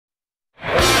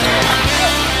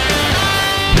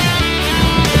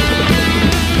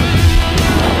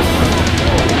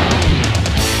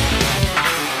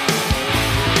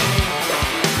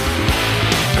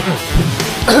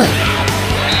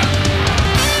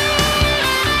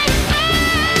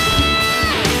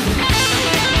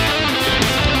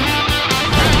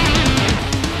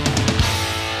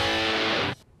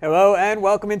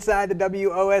welcome inside the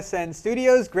WOSN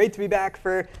studios. Great to be back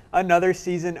for another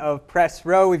season of Press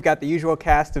Row. We've got the usual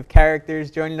cast of characters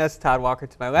joining us. Todd Walker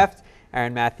to my left,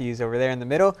 Aaron Matthews over there in the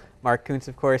middle, Mark Kunz,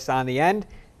 of course, on the end.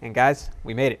 And guys,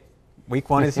 we made it. Week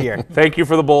 1 is here. Thank you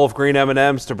for the bowl of green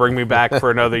M&Ms to bring me back for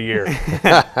another year.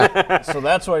 So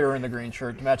that's why you're in the green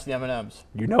shirt, to match the M&Ms.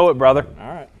 You know it, brother. All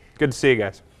right. Good to see you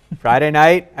guys. Friday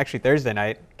night, actually Thursday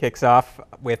night, kicks off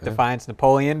with Defiance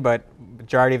Napoleon, but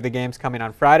majority of the games coming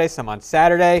on Friday, some on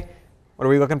Saturday. What are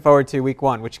we looking forward to week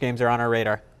 1? Which games are on our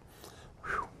radar?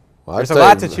 Well, there's a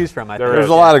lot to choose from, I think. There's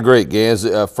a lot of great games.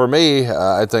 For me,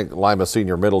 I think Lima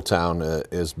Senior Middletown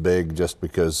is big just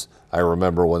because I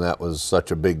remember when that was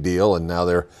such a big deal, and now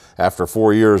they're, after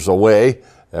 4 years away,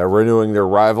 renewing their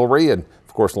rivalry. And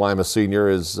of course, Lima Senior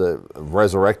has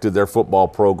resurrected their football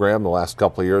program the last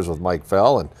couple of years with Mike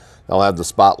Fell, and they'll have the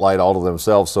spotlight all to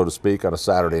themselves, so to speak, on a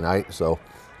Saturday night. So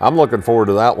I'm looking forward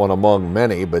to that one among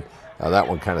many, but that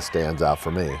one kind of stands out for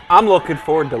me. I'm looking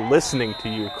forward to listening to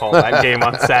you call that game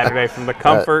on Saturday from the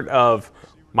comfort of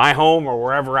my home or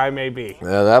wherever I may be.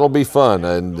 Yeah, that'll be fun.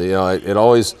 And, you know, it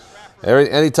always,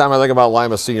 anytime I think about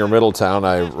Lima Senior Middletown,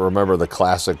 I remember the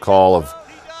classic call of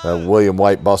William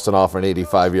White busting off an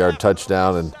 85-yard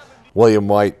touchdown and William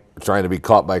White trying to be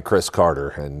caught by Chris Carter,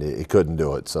 and he couldn't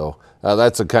do it. So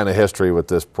that's the kind of history with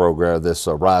this program, this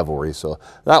rivalry. So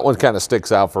that one kind of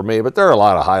sticks out for me, but there are a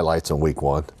lot of highlights in week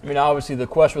 1. I mean, obviously the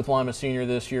question with Lima Senior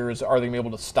this year is, are they going to be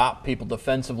able to stop people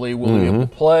defensively? Will they be able to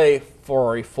play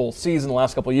for a full season? The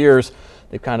last couple of years,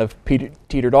 they've kind of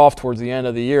teetered off towards the end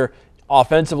of the year.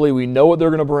 Offensively, we know what they're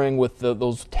going to bring with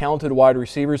those talented wide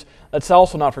receivers. Let's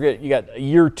also not forget, you got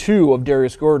year 2 of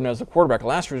Darius Gordon as the quarterback.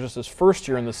 Last year was just his first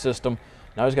year in the system.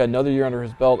 Now he's got another year under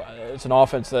his belt. It's an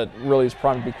offense that really is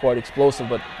primed to be quite explosive,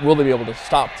 but will they be able to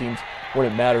stop teams when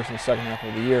it matters in the second half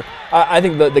of the year? I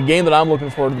think the game that I'm looking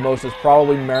forward to the most is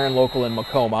probably Marion Local and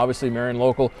Macomb. Obviously, Marion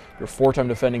Local, you're 4-time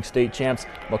defending state champs.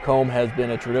 Macomb has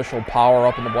been a traditional power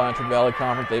up in the Blanchard Valley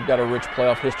Conference. They've got a rich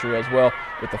playoff history as well.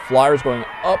 With the Flyers going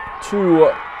up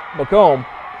to Macomb,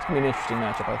 it's going to be an interesting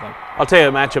matchup, I think. I'll tell you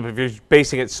a matchup, if you're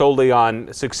basing it solely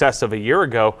on success of a year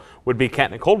ago, would be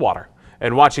Kent and Coldwater.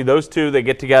 And watching those two, they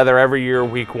get together every year,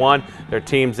 week 1. They're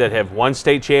teams that have won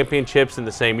state championships in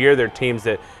the same year. They're teams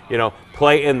that, you know,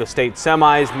 play in the state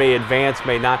semis, may advance,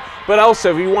 may not. But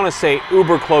also, if you want to say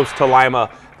uber close to Lima,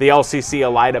 the LCC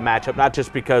Elida matchup, not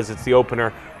just because it's the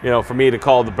opener, you know, for me to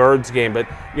call the Birds game, but,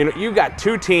 you know, you've got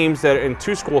two teams that are in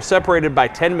two schools separated by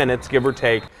 10 minutes, give or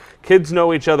take. Kids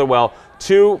know each other well.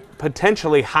 Two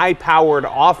potentially high-powered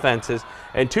offenses,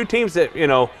 and two teams that, you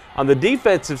know, on the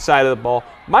defensive side of the ball,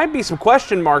 might be some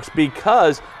question marks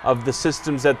because of the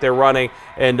systems that they're running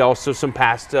and also some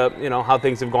past, you know, how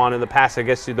things have gone in the past. I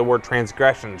guess the word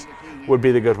transgressions would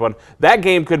be the good one. That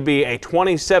game could be a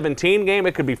 2017 game.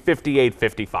 It could be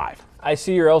 58-55. I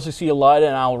see your LCC Elida,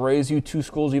 and I'll raise you two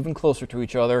schools even closer to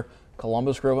each other.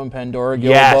 Columbus Grove and Pandora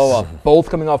Gilboa, both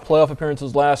coming off playoff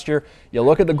appearances last year. You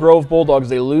look at the Grove Bulldogs,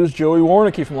 they lose Joey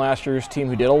Warnicki from last year's team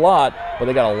who did a lot, but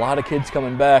they got a lot of kids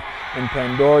coming back, and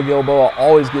Pandora Gilboa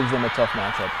always gives them a tough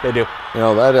matchup. They do. You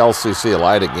know, that LCC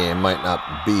Elida game might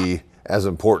not be as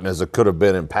important as it could have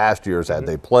been in past years had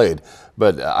they played,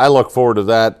 but I look forward to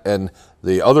that and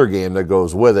the other game that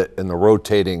goes with it in the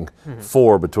rotating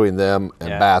 4 between them and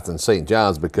Bath and St.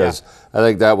 John's, because I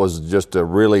think that was just a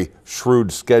really shrewd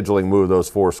scheduling move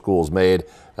those 4 schools made.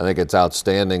 I think it's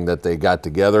outstanding that they got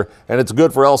together, and it's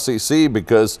good for LCC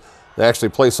because they actually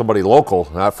play somebody local,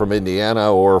 not from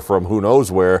Indiana or from who knows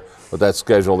where, but that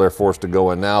schedule they're forced to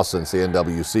go in now since the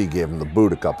NWC gave them the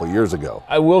boot a couple of years ago.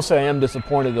 I will say I am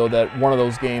disappointed, though, that one of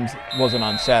those games wasn't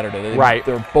on Saturday.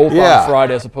 They're both on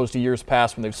Friday as opposed to years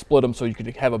past when they've split them so you could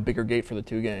have a bigger gate for the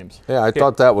 2 games. Yeah, I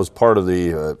thought that was part of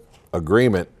the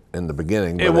agreement in the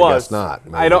beginning, but I guess not.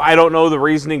 I don't know the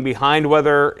reasoning behind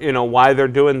whether, you know, why they're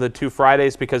doing the 2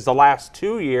 Fridays, because the last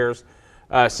 2 years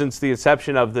since the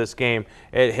inception of this game,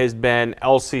 it has been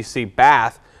LCC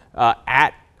Bath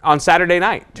on Saturday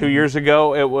night. 2 years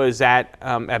ago, it was at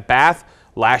Bath.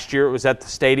 Last year, it was at the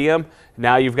stadium.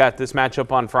 Now you've got this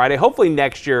matchup on Friday. Hopefully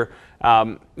next year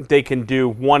they can do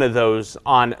one of those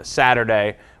on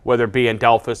Saturday, whether it be in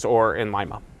Delphus or in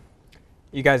Lima.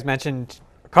 You guys mentioned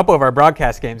a couple of our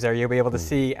broadcast games there. You'll be able to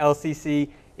see LCC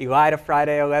Elida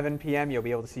Friday 11 p.m. You'll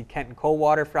be able to see Kent and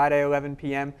Coldwater Friday 11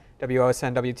 p.m.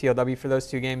 WOSN, WTLW for those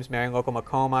 2 games. Marion Local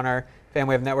Macomb on our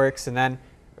family of networks. And then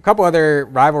a couple other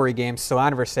rivalry games.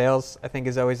 Salina Versailles, I think,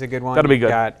 is always a good one. That'll be good. You've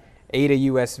got Ada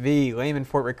USV, Lehman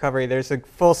Fort Recovery. There's a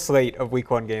full slate of week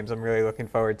 1 games I'm really looking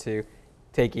forward to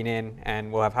taking in.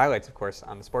 And we'll have highlights, of course,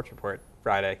 on the Sports Report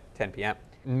Friday, 10 p.m.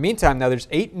 In the meantime, though, there's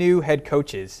 8 new head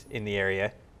coaches in the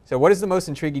area. So what is the most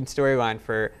intriguing storyline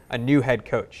for a new head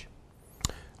coach?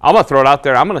 I'm going to throw it out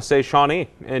there. I'm going to say Shawnee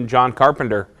and John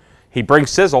Carpenter. He brings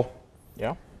sizzle.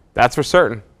 Yeah. That's for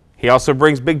certain. He also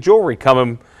brings big jewelry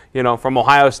coming, from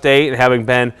Ohio State and having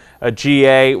been a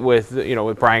GA with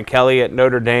Brian Kelly at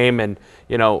Notre Dame, and,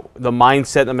 the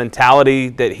mindset, the mentality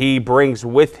that he brings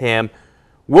with him.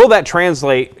 Will that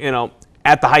translate,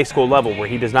 at the high school level where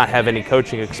he does not have any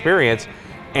coaching experience?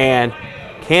 And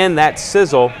can that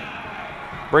sizzle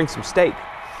bring some steak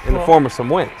in the form of some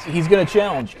wins? He's going to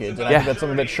challenge kids, and I think that's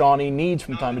something that Shawnee needs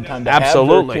from time to time to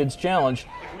Absolutely. have their kids challenged.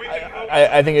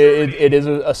 I think it is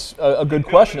a good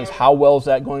question, is how well is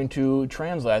that going to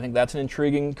translate? I think that's an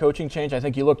intriguing coaching change. I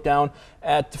think you look down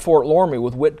at Fort Loramie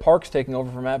with Whit Parks taking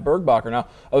over from Matt Bergbacher. Now,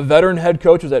 a veteran head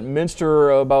coach was at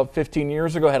Minster about 15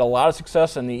 years ago, had a lot of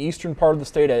success in the eastern part of the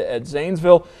state at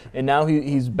Zanesville, and now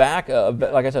he's back,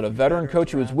 like I said, a veteran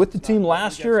coach. He was with the team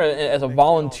last year as a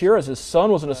volunteer, as his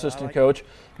son was an assistant coach.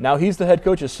 Now he's the head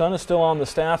coach. His son is still on the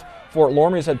staff. Fort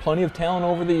Loramie has had plenty of talent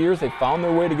over the years. They found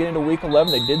their way to get into Week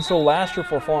 11. They did so last year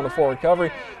before falling to full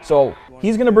recovery. So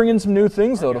he's going to bring in some new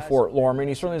things, though, to Fort Loramie. And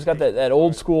he certainly has got that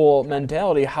old school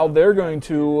mentality. How they're going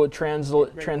to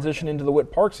transition into the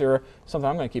Whit Parks era, something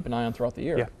I'm going to keep an eye on throughout the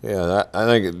year. Yeah, I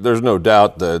think there's no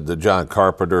doubt the John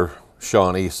Carpenter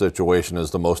Shawnee situation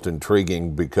is the most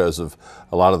intriguing because of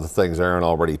a lot of the things Aaron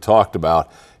already talked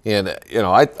about. And,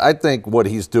 I think what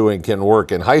he's doing can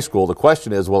work in high school. The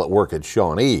question is, will it work at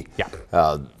Shawnee?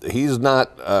 Yeah. He's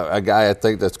not a guy, I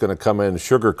think, that's going to come in and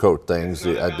sugarcoat things.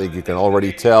 I think you can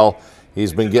already tell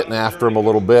he's been getting after him a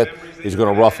little bit. He's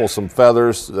going to ruffle some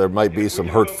feathers. There might be some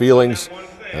hurt feelings.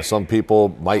 Some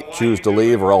people might choose to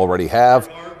leave or already have.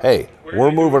 Hey,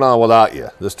 we're moving on without you.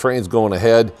 This train's going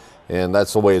ahead, and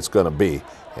that's the way it's going to be.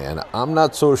 And I'm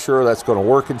not so sure that's going to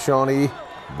work in Shawnee,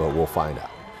 but we'll find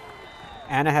out.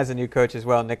 Anna has a new coach as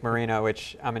well, Nick Marino,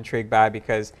 which I'm intrigued by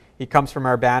because he comes from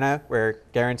Urbana, where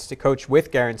coached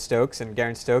with Garen Stokes, and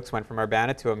Garen Stokes went from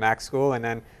Urbana to a MAC school, and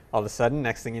then all of a sudden,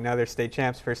 next thing you know, they're state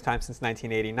champs, first time since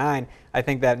 1989. I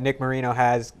think that Nick Marino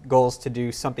has goals to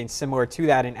do something similar to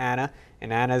that in Anna,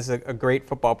 and Anna's a great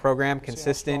football program,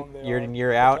 consistent year in,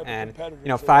 year out, and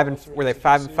were they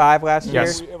 5-5 last year?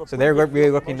 So they're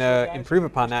really looking to improve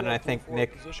upon that, and I think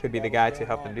Nick could be the guy to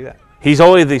help them do that. He's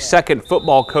only the second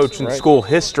football coach in school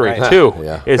history, too,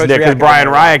 is Coach Nick, because Riak Brian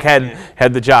Ryak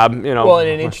had the job, Well, and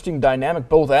an interesting dynamic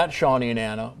both at Shawnee and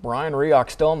Anna. Brian Ryak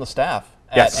still on the staff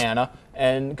at Anna,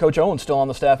 and Coach Owen's still on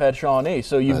the staff at Shawnee.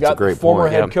 So you've got the former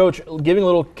head coach giving a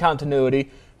little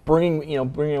continuity, bringing a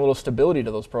little stability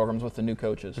to those programs with the new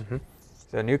coaches.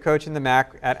 So a new coach in the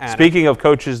MAC at Anna. Speaking of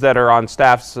coaches that are on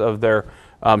staffs of their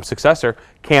successor,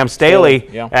 Cam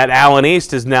Staley at Allen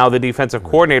East is now the defensive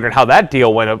coordinator, and how that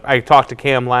deal went. I talked to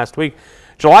Cam last week.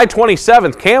 July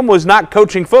 27th, Cam was not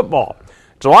coaching football.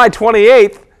 July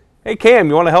 28th, hey, Cam,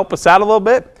 you want to help us out a little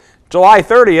bit? July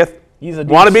 30th,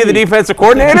 want to be the defensive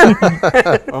coordinator?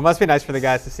 Well, it must be nice for the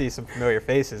guys to see some familiar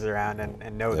faces around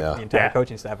and know the entire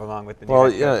coaching staff along with the new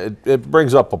head coach. It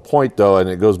brings up a point, though, and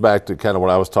it goes back to kind of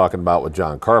what I was talking about with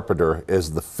John Carpenter,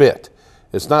 is the fit.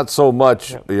 It's not so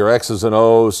much your X's and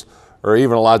O's, or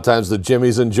even a lot of times the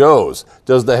Jimmies and Joes.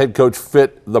 Does the head coach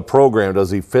fit the program?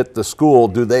 Does he fit the school?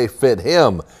 Do they fit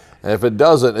him? And if it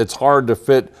doesn't, it's hard to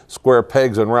fit square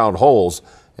pegs in round holes.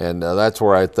 And that's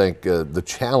where I think the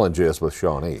challenge is with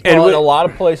Shawnee. And in a lot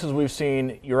of places we've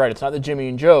seen, you're right, it's not the Jimmy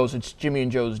and Joes, it's Jimmy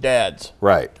and Joe's dads.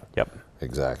 Right. Yep.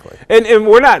 Exactly. And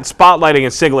we're not spotlighting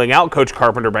and singling out Coach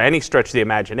Carpenter by any stretch of the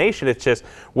imagination. It's just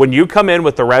when you come in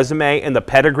with the resume and the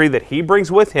pedigree that he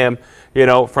brings with him,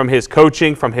 from his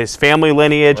coaching, from his family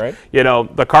lineage,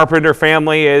 the Carpenter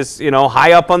family is,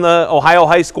 high up on the Ohio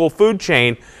high school food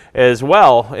chain as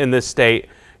well in this state.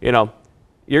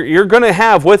 You're going to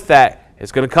have with that,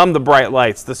 it's going to come the bright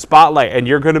lights, the spotlight, and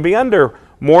you're going to be under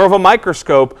more of a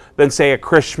microscope than, say, a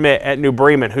Chris Schmidt at New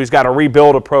Bremen, who's got to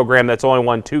rebuild a program that's only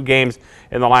won 2 games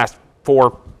in the last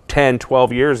 4, 10,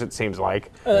 12 years, it seems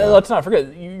like. Let's not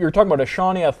forget, you're talking about a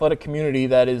Shawnee athletic community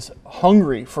that is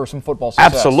hungry for some football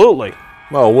success. Absolutely.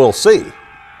 Well, we'll see.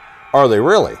 Are they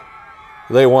really?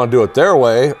 Do they want to do it their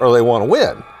way, or they want to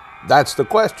win? That's the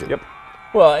question. Yep.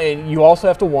 Well, and you also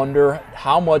have to wonder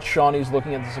how much Shawnee's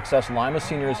looking at the success Lima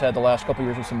Senior has had the last couple of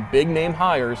years with some big-name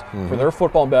hires for their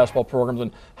football and basketball programs,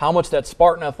 and how much that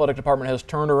Spartan athletic department has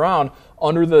turned around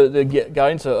under the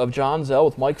guidance of John Zell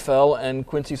with Mike Fell and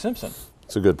Quincy Simpson.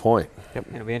 That's a good point. Yep.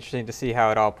 It'll be interesting to see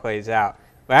how it all plays out.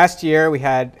 Last year, we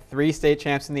had 3 state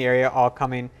champs in the area, all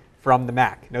coming from the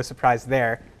MAC. No surprise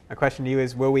there. My question to you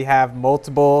is, will we have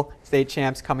multiple state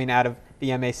champs coming out of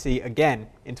the MAC again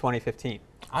in 2015?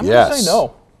 I'm going to say no.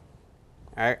 All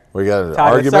right. We got an Todd,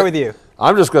 argument. let's start with you.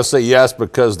 I'm just going to say yes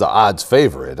because the odds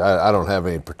favor it. I don't have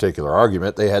any particular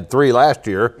argument. They had 3 last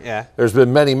year. Yeah. There's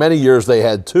been many, many years they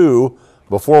had 2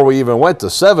 before we even went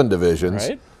to 7 divisions.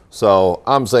 Right. So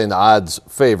I'm saying the odds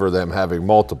favor them having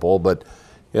multiple, but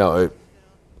I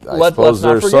Let's suppose not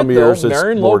there's forget, some years though, it's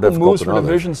Marion more Local difficult moves than from others.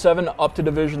 Division 7 up to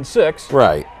Division 6.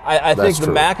 Right. I think That's the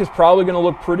true. MAC is probably going to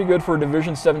look pretty good for a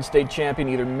Division 7 state champion,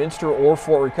 either Minster or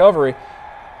Fort Recovery.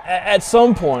 At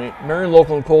some point, Marion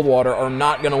Local and Coldwater are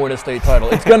not going to win a state title.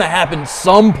 It's going to happen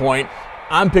some point.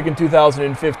 I'm picking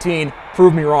 2015.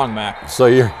 Prove me wrong, Mac. So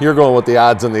you're going with the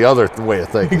odds in the other way of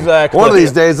thinking. Exactly. One of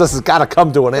these days, this has got to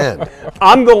come to an end.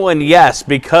 I'm going yes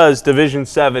because Division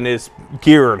 7 is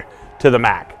geared to the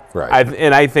MAC. Right.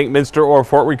 And I think Minster or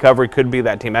Fort Recovery could be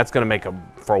that team. That's going to make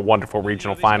for a wonderful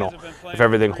regional final if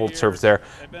everything holds serves there.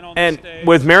 And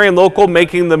with Marion Local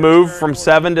making the move from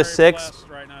 7 to 6,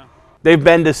 they've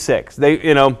been to 6. Only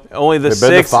the 6. They've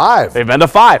been to 5. They've been to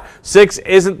 5. 6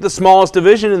 isn't the smallest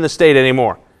division in the state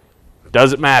anymore.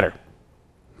 Doesn't matter.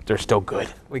 They're still good.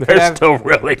 They're still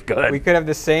really good. We could have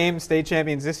the same state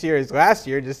champions this year as last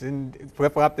year, just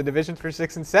flip-flop the divisions for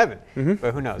 6 and 7.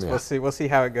 But who knows? Yeah. We'll see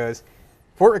how it goes.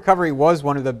 Fort Recovery was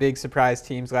one of the big surprise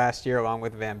teams last year, along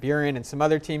with Van Buren and some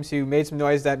other teams who made some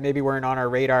noise that maybe weren't on our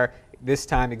radar this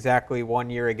time exactly 1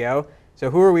 year ago. So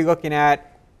who are we looking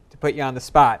at to put you on the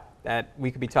spot that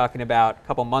we could be talking about a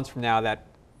couple months from now that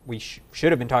we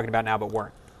should have been talking about now but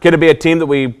weren't? Could it be a team that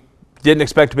we didn't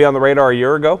expect to be on the radar a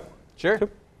year ago? Sure.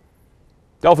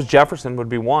 Delphus Jefferson would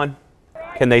be one.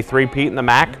 Can they three-peat in the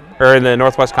MAC, or in the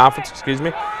Northwest Conference, excuse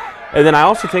me? And then I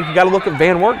also think you got to look at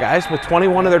Van Wert, guys, with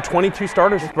 21 of their 22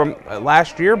 starters from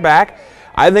last year back.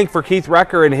 I think for Keith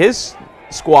Recker and his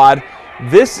squad,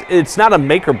 it's not a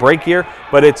make or break year,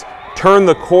 but it's turn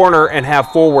the corner and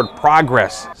have forward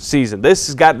progress season.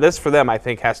 This for them, I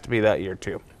think, has to be that year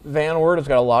too. Van Wert has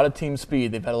got a lot of team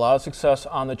speed. They've had a lot of success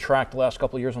on the track the last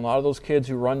couple of years, and a lot of those kids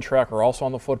who run track are also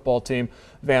on the football team.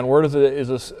 Van Wert is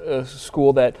a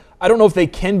school that I don't know if they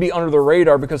can be under the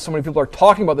radar because so many people are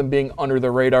talking about them being under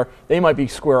the radar. They might be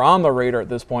square on the radar at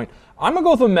this point. I'm going to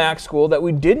go with a MAC school that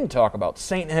we didn't talk about,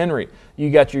 St. Henry. You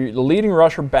got the leading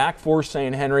rusher back for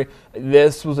St. Henry.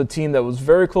 This was a team that was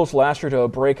very close last year to a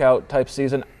breakout type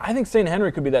season. I think St.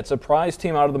 Henry could be that surprise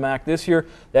team out of the MAC this year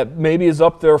that maybe is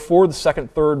up there for the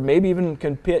second, third, maybe even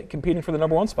competing for the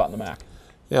number 1 spot in the MAC.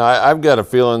 Yeah, I've got a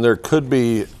feeling there could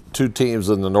be 2 teams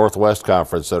in the Northwest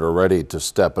Conference that are ready to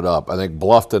step it up. I think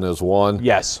Bluffton is one.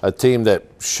 Yes. A team that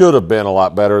should have been a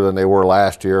lot better than they were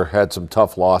last year, had some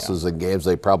tough losses in games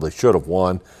they probably should have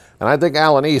won. And I think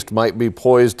Allen East might be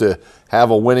poised to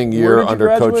have a winning year under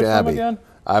Coach Abbey. Again?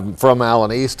 I'm from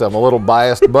Allen East. I'm a little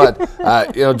biased, but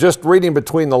just reading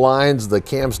between the lines, the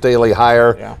Cam Staley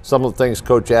hire, some of the things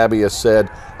Coach Abbey has said,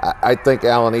 I think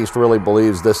Allen East really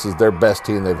believes this is their best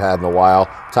team they've had in a while.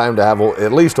 Time to have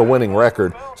at least a winning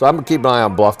record. So I'm going to keep an eye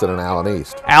on Bluffton and Allen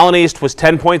East. Allen East was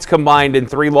 10 points combined in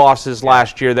 3 losses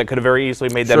last year that could have very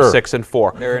easily made them 6 and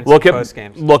 4. They're in Look some at close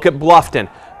games. Look at Bluffton,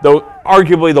 though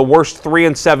arguably the worst 3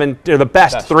 and 7, or the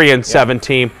best 3 and 7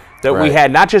 team that we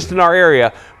had, not just in our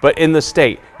area, but in the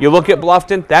state. You look at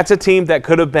Bluffton, that's a team that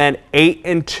could have been 8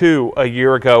 and 2 a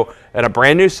year ago at a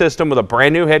brand new system with a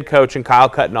brand new head coach and Kyle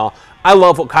Cutnall. I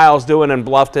love what Kyle's doing in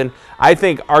Bluffton. I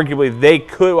think arguably they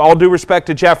could, all due respect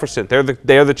to Jefferson, they're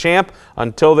the champ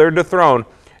until they're dethroned.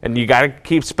 And you got to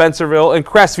keep Spencerville and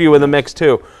Crestview in the mix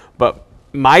too. But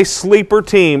my sleeper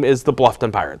team is the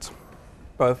Bluffton Pirates.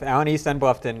 Both Allen East and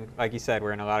Bluffton, like you said,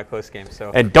 we're in a lot of close games. So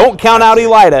and don't count out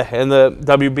Elida in the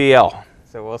WBL.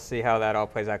 So we'll see how that all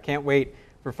plays out. Can't wait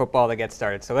for football to get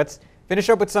started. So let's finish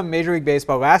up with some Major League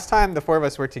Baseball. Last time the 4 of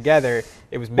us were together,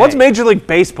 it was May. What's Major League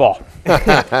Baseball?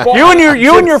 you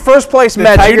and your first place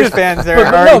Mets. Tigers fans are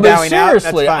already bowing out. That's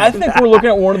Seriously, fine. I think we're looking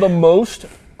at one of the most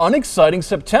unexciting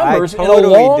Septembers in a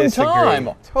totally long disagree. time.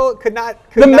 Could not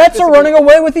The Mets disagree. are running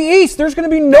away with the East. There's going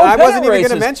to be no I pennant wasn't even races.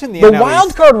 gonna mention the The NL wild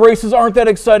East. card races aren't that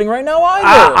exciting right now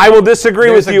either. I will disagree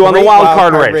There's with a you on the great wild wild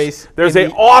card card race. race There's in an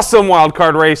the- awesome wild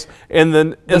card race in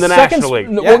the National League.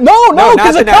 No, Yeah. no, not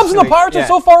because the Cubs and the National Pirates League. are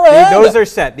so far ahead. Those are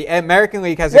set. The American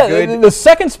League has a Yeah, good. the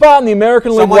second spot in the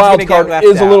American League Someone's wild gonna get card left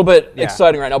is a little out. bit Yeah.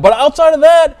 exciting right now. But outside of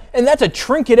that, and that's a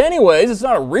trinket anyways, it's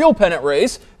not a real pennant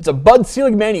race. It's a Bud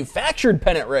Selig manufactured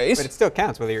pennant race. But it still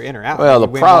counts whether you're in or out. Well, You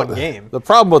win one game. the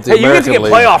problem with the Hey, you get to American get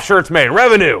League, playoff shirts made.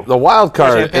 Revenue. the wild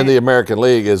card in Champagne. the American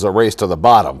League is a race to the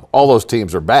bottom. All those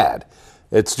teams are bad.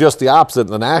 It's just the opposite in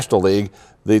the National League.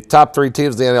 The top 3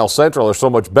 teams in the NL Central are so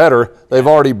much better. They've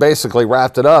already basically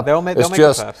wrapped it up. They'll make it's the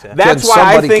just playoffs, yeah. can That's why I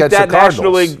somebody think catch that the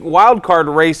National Cardinals? League wild card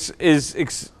race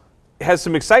is has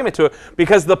some excitement to it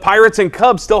because the Pirates and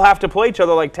Cubs still have to play each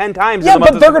other like 10 times in the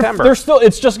month of September. They're still.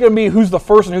 It's just going to be who's the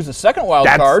first and who's the second wild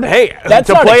card. Hey, that's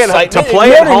to not play excitement. to play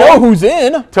you at already home, know who's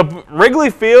in. To Wrigley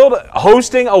Field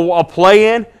hosting a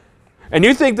play-in, and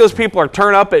you think those people are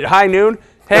turn up at high noon?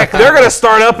 Heck, they're going to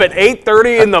start up at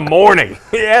 8:30 in the morning,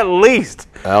 at least.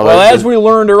 Well, as we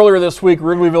learned earlier this week,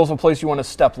 Wrigleyville's a place you want to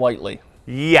step lightly.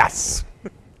 Yes.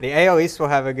 The AL East will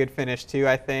have a good finish too,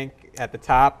 I think, at the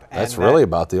top. That's really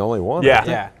about the only one. Yeah.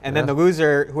 Yeah, and then the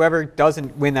loser, whoever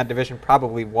doesn't win that division,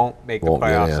 probably won't make the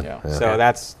playoffs. Yeah. So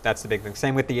that's the big thing.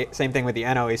 Same thing with the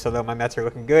NL East, although my Mets are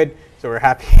looking good, so we're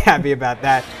happy about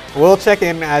that. We'll check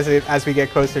in as we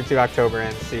get closer to October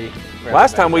and see.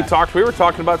 Last time we talked, we were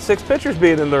talking about 6 pitchers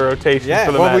being in the rotation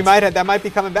for the Mets. That might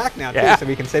be coming back now too, so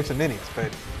we can save some innings.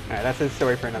 But all right, that's a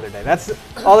story for another day. That's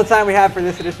all the time we have for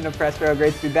this edition of Press Row.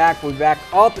 Great to be back. We'll be back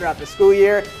all throughout the school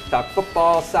year. Talk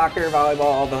football, soccer, volleyball,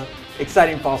 all the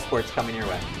exciting fall sports coming your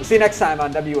way. We'll see you next time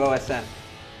on WOSN.